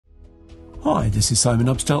Hi, this is Simon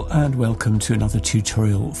Upstall and welcome to another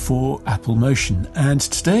tutorial for Apple Motion. And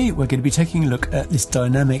today we're going to be taking a look at this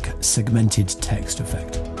dynamic segmented text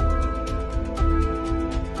effect.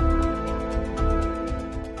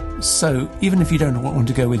 So even if you don't want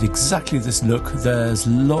to go with exactly this look, there's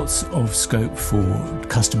lots of scope for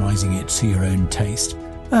customizing it to your own taste.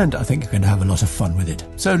 And I think you're going to have a lot of fun with it.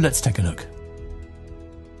 So let's take a look.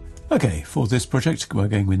 Okay, for this project we're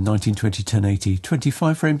going with 1920 1080,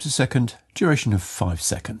 25 frames a second, duration of 5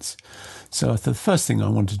 seconds. So the first thing I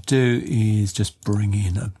want to do is just bring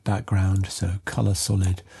in a background, so colour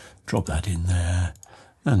solid, drop that in there,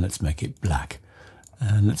 and let's make it black.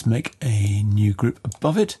 And let's make a new group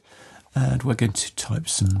above it, and we're going to type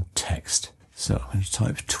some text. So I'm going to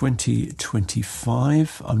type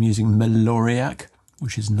 2025. I'm using Meloriac,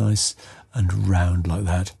 which is nice and round like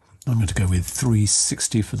that. I'm going to go with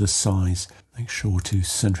 360 for the size. Make sure to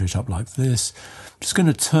center it up like this. I'm just going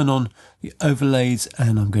to turn on the overlays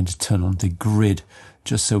and I'm going to turn on the grid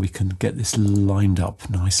just so we can get this lined up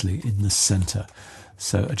nicely in the center.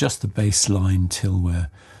 So adjust the baseline till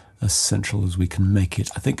we're as central as we can make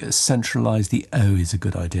it. I think centralize the O is a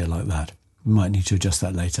good idea like that. We might need to adjust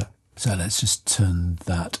that later. So let's just turn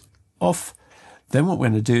that off. Then what we're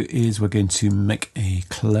going to do is we're going to make a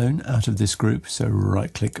clone out of this group. So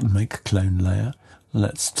right click, make clone layer.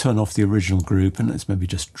 Let's turn off the original group and let's maybe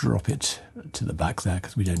just drop it to the back there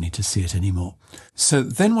because we don't need to see it anymore. So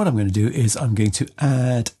then what I'm going to do is I'm going to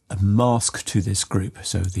add a mask to this group.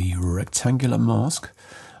 So the rectangular mask.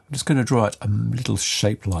 I'm just going to draw out a little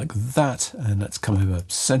shape like that and let's come over,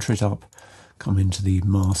 center it up. Come into the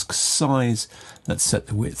mask size, let's set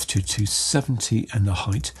the width to 270 and the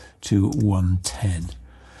height to 110.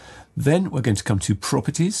 Then we're going to come to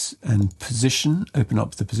properties and position, open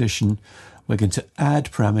up the position. We're going to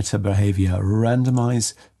add parameter behavior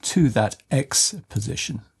randomize to that X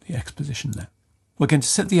position, the X position there. We're going to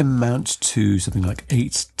set the amount to something like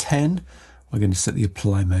 810. We're going to set the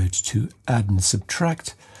apply mode to add and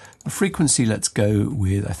subtract. The frequency, let's go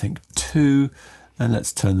with, I think, 2. And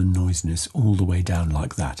let's turn the noisiness all the way down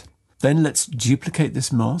like that. Then let's duplicate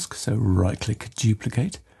this mask. So right click,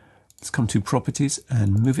 duplicate. Let's come to properties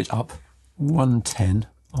and move it up 110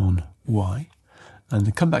 on Y. And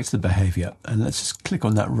then come back to the behavior. And let's just click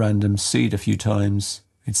on that random seed a few times.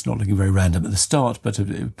 It's not looking very random at the start, but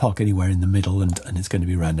it'll park anywhere in the middle and it's going to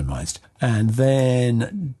be randomized. And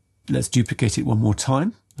then let's duplicate it one more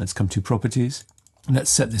time. Let's come to properties.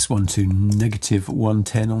 Let's set this one to negative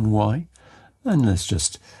 110 on Y. And let's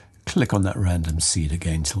just click on that random seed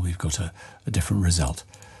again until we've got a different result.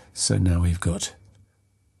 So now we've got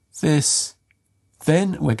this.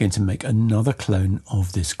 Then we're going to make another clone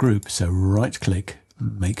of this group. So right click,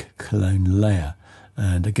 make clone layer.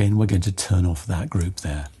 And again, we're going to turn off that group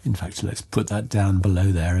there. In fact, let's put that down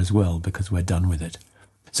below there as well because we're done with it.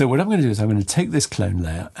 So what I'm going to do is I'm going to take this clone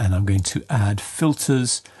layer and I'm going to add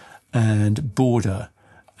filters and border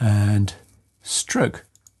and stroke.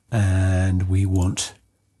 And we want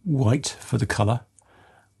white for the color,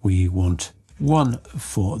 we want 1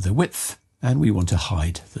 for the width, and we want to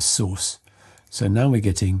hide the source. So now we're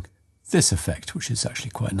getting this effect, which is actually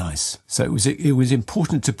quite nice. So it was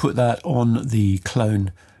important to put that on the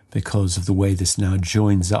clone because of the way this now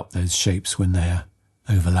joins up those shapes when they're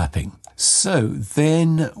overlapping. So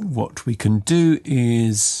then what we can do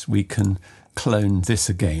is we can clone this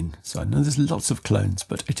again. So I know there's lots of clones,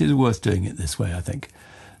 but it is worth doing it this way, I think.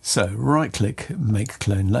 So right click, make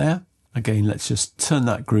clone layer. Again, let's just turn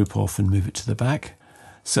that group off and move it to the back.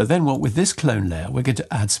 So then what with this clone layer, we're going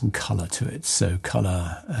to add some color to it. So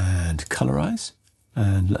color and colorize.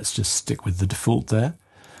 And let's just stick with the default there.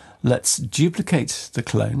 Let's duplicate the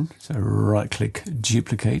clone. So right click,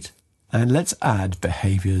 duplicate. And let's add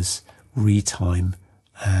behaviors, retime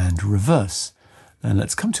and reverse. And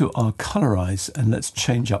let's come to our colorize and let's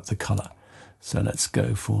change up the color. So let's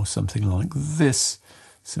go for something like this.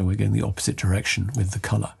 So we're going the opposite direction with the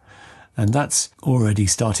color. And that's already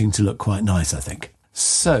starting to look quite nice, I think.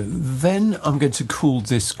 So then I'm going to call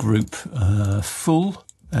this group full,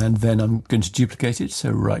 and then I'm going to duplicate it.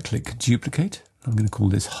 So right click, duplicate. I'm going to call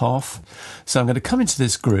this half. So I'm going to come into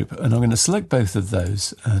this group and I'm going to select both of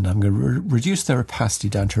those and I'm going to reduce their opacity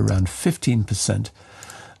down to around 15%.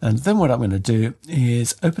 And then what I'm going to do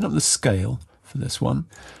is open up the scale for this one,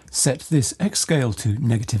 set this X scale to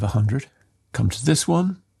 -100. Come to this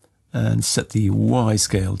one and set the Y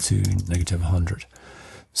scale to -100.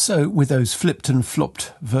 So with those flipped and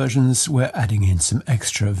flopped versions, we're adding in some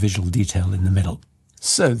extra visual detail in the middle.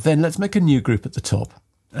 So then let's make a new group at the top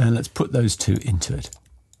and let's put those two into it.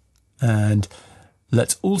 And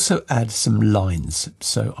let's also add some lines.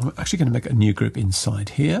 So I'm actually going to make a new group inside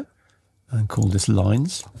here. and call this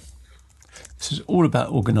lines. This is all about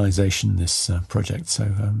organization, this project,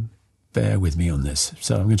 so bear with me on this.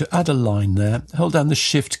 So I'm going to add a line there, hold down the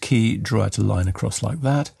Shift key, draw out a line across like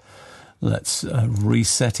that. Let's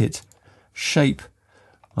reset it. Shape,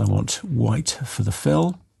 I want white for the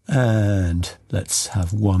fill, and let's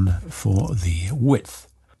have 1 for the width.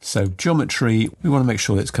 So geometry, we want to make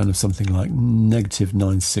sure it's kind of something like negative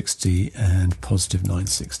 960 and positive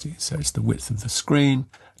 960. So it's the width of the screen.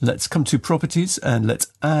 Let's come to properties and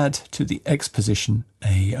let's add to the X position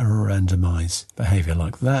a randomize behavior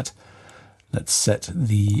like that. Let's set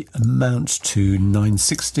the amount to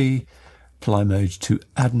 960, apply mode to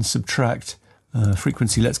add and subtract.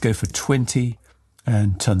 Frequency, let's go for 20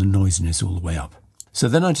 and turn the noisiness all the way up. So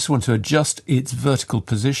then I just want to adjust its vertical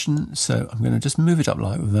position. So I'm going to just move it up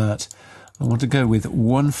like that. I want to go with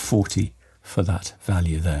 140 for that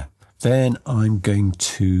value there. Then I'm going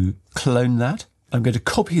to clone that. I'm going to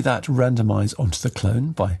copy that randomize onto the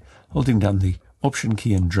clone by holding down the Option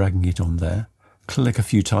key and dragging it on there. Click a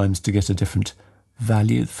few times to get a different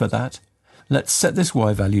value for that. Let's set this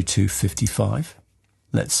Y value to 55.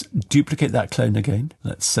 Let's duplicate that clone again.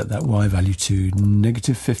 Let's set that Y value to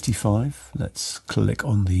negative 55. Let's click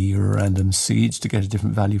on the random seeds to get a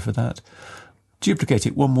different value for that. Duplicate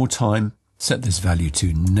it one more time. Set this value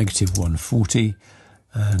to negative 140.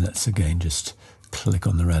 And let's again just click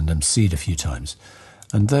on the random seed a few times.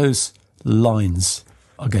 And those lines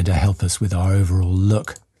are going to help us with our overall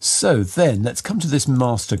look. So then let's come to this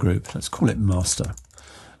master group. Let's call it master.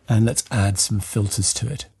 And let's add some filters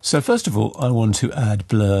to it. So first of all, I want to add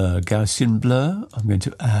blur, Gaussian blur. I'm going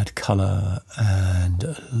to add color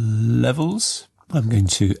and levels. I'm going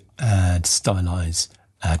to add stylize,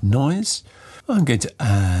 add noise. I'm going to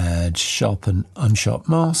add sharpen, unsharp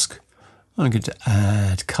mask. I'm going to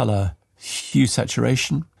add color, hue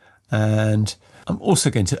saturation. And I'm also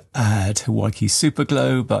going to add Hawaii Super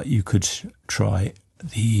Glow, but you could try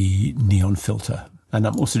the neon filter. And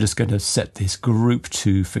I'm also just going to set this group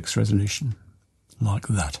to fixed resolution, like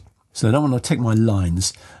that. So then I want to take my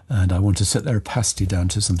lines and I want to set their opacity down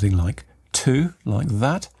to something like 2, like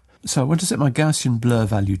that. So I want to set my Gaussian blur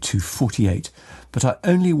value to 48, but I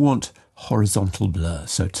only want horizontal blur.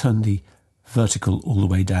 So turn the vertical all the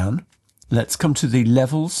way down. Let's come to the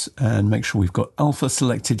levels and make sure we've got alpha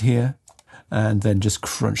selected here, and then just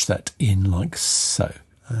crunch that in like so.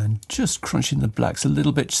 And just crunch in the blacks a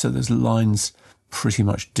little bit so those lines pretty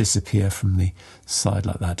much disappear from the side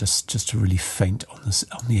like that, just to really faint on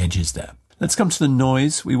the edges there. Let's come to the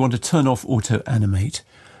noise. We want to turn off auto animate,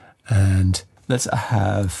 and let's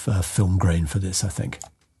have film grain for this, I think.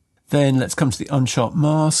 Then let's come to the unsharp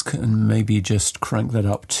mask and maybe just crank that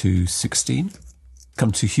up to 16.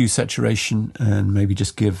 Come to hue saturation and maybe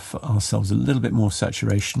just give ourselves a little bit more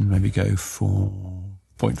saturation, maybe go for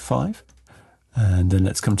 0.5. And then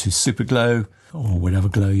let's come to super glow, or whatever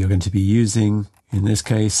glow you're going to be using. In this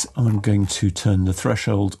case, I'm going to turn the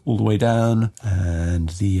threshold all the way down and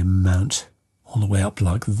the amount all the way up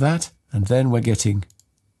like that. And then we're getting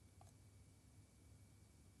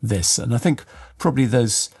this. And I think probably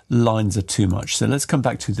those lines are too much. So let's come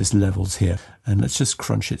back to this levels here and let's just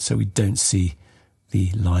crunch it so we don't see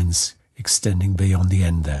the lines extending beyond the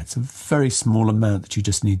end there. It's a very small amount that you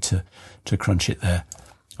just need to crunch it there.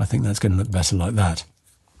 I think that's going to look better like that.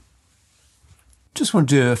 Just want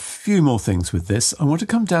to do a few more things with this. I want to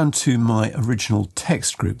come down to my original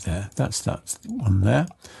text group there. That's that one there.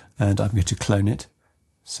 And I'm going to clone it.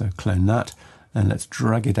 So clone that. And let's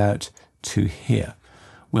drag it out to here.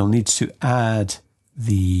 We'll need to add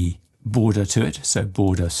the border to it. So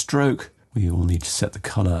border stroke. We will need to set the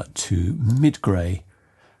color to mid-gray.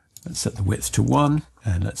 Let's set the width to 1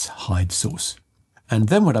 and let's hide source. And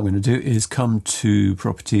then what I'm going to do is come to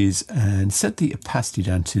properties and set the opacity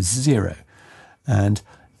down to 0. And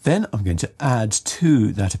then I'm going to add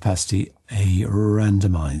to that opacity a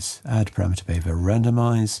randomize. Add parameter behavior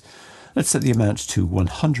randomize. Let's set the amount to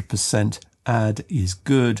 100%. Add is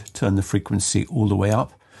good. Turn the frequency all the way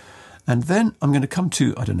up. And then I'm going to come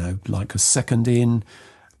to, I don't know, like a second in.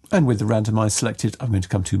 And with the randomize selected, I'm going to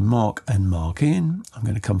come to mark and mark in. I'm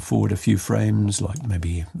going to come forward a few frames, like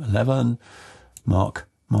maybe 11. Mark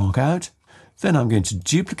out. Then I'm going to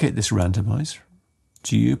duplicate this randomize.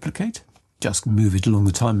 Duplicate. Just move it along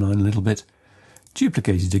the timeline a little bit.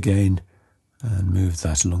 Duplicate it again and move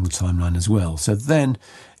that along the timeline as well. So then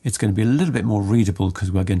it's going to be a little bit more readable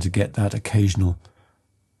because we're going to get that occasional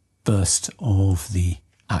burst of the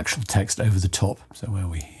actual text over the top. So where are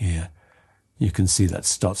we here? You can see that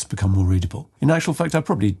starts to become more readable. In actual fact, I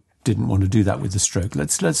probably didn't want to do that with the stroke.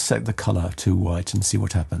 Let's set the color to white and see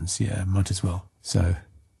what happens. Yeah, might as well. So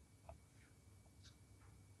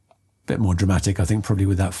bit more dramatic, I think, probably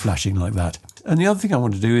with that flashing like that. And the other thing I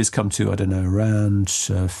want to do is come to, I don't know, around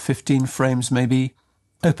 15 frames maybe.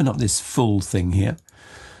 Open up this full thing here.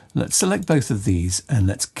 Let's select both of these and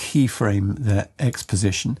let's keyframe their X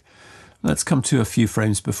position. Let's come to a few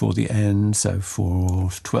frames before the end, so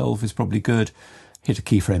 412 is probably good. Hit a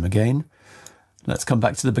keyframe again. Let's come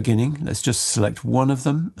back to the beginning. Let's just select one of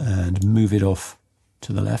them and move it off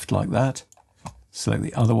to the left like that. Select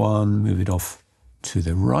the other one, move it off to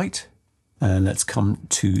the right. And let's come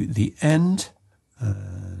to the end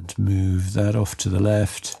and move that off to the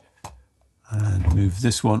left and move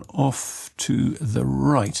this one off to the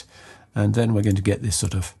right. And then we're going to get this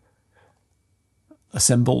sort of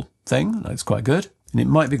assemble thing. That's quite good. And it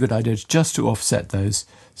might be a good idea just to offset those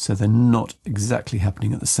so they're not exactly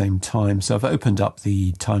happening at the same time. So I've opened up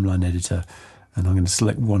the timeline editor and I'm going to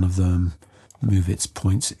select one of them, move its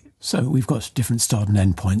points. So we've got different start and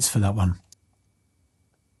end points for that one.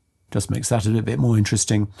 Just makes that a little bit more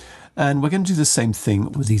interesting. And we're going to do the same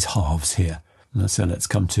thing with these halves here. So let's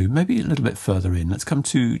come to maybe a little bit further in. Let's come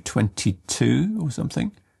to 22 or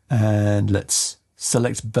something. And let's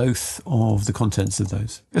select both of the contents of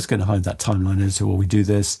those. It's going to hide that timeline editor while we do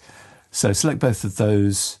this. So select both of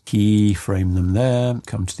those, keyframe them there,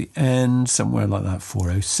 come to the end, somewhere like that,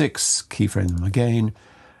 406, keyframe them again,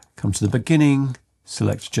 come to the beginning,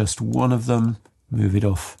 select just one of them, move it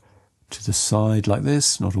off to the side like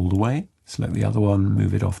this, not all the way. Select the other one,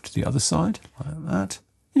 move it off to the other side, like that.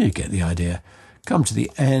 You get the idea. Come to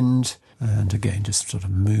the end, and again, just sort of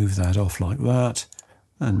move that off like that,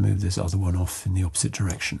 and move this other one off in the opposite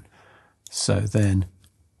direction. So then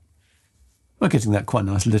we're getting that quite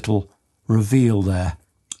nice little reveal there.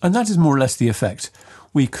 And that is more or less the effect.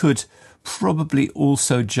 We could probably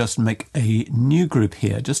also just make a new group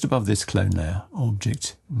here, just above this clone layer,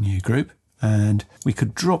 object, new group, and we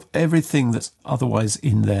could drop everything that's otherwise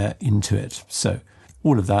in there into it. So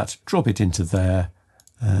all of that, drop it into there,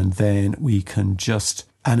 and then we can just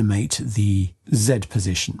animate the Z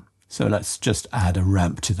position. So let's just add a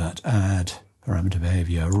ramp to that. Add parameter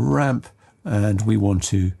behavior ramp, and we want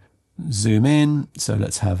to zoom in. So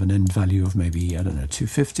let's have an end value of maybe, I don't know,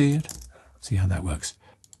 250. See how that works.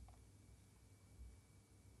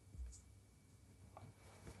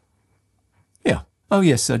 Yeah. Oh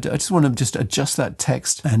yes, I just want to just adjust that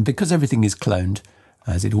text, and because everything is cloned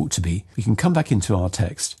as it ought to be, we can come back into our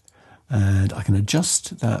text and I can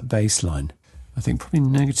adjust that baseline. I think probably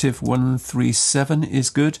 -137 is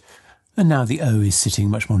good. And now the O is sitting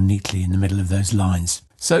much more neatly in the middle of those lines.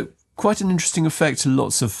 So quite an interesting effect,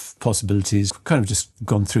 lots of possibilities. Kind of just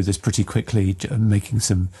gone through this pretty quickly, making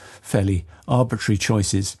some fairly arbitrary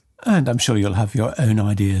choices. And I'm sure you'll have your own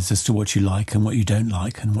ideas as to what you like and what you don't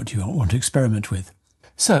like and what you want to experiment with.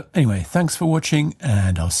 So anyway, thanks for watching,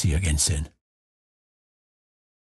 and I'll see you again soon.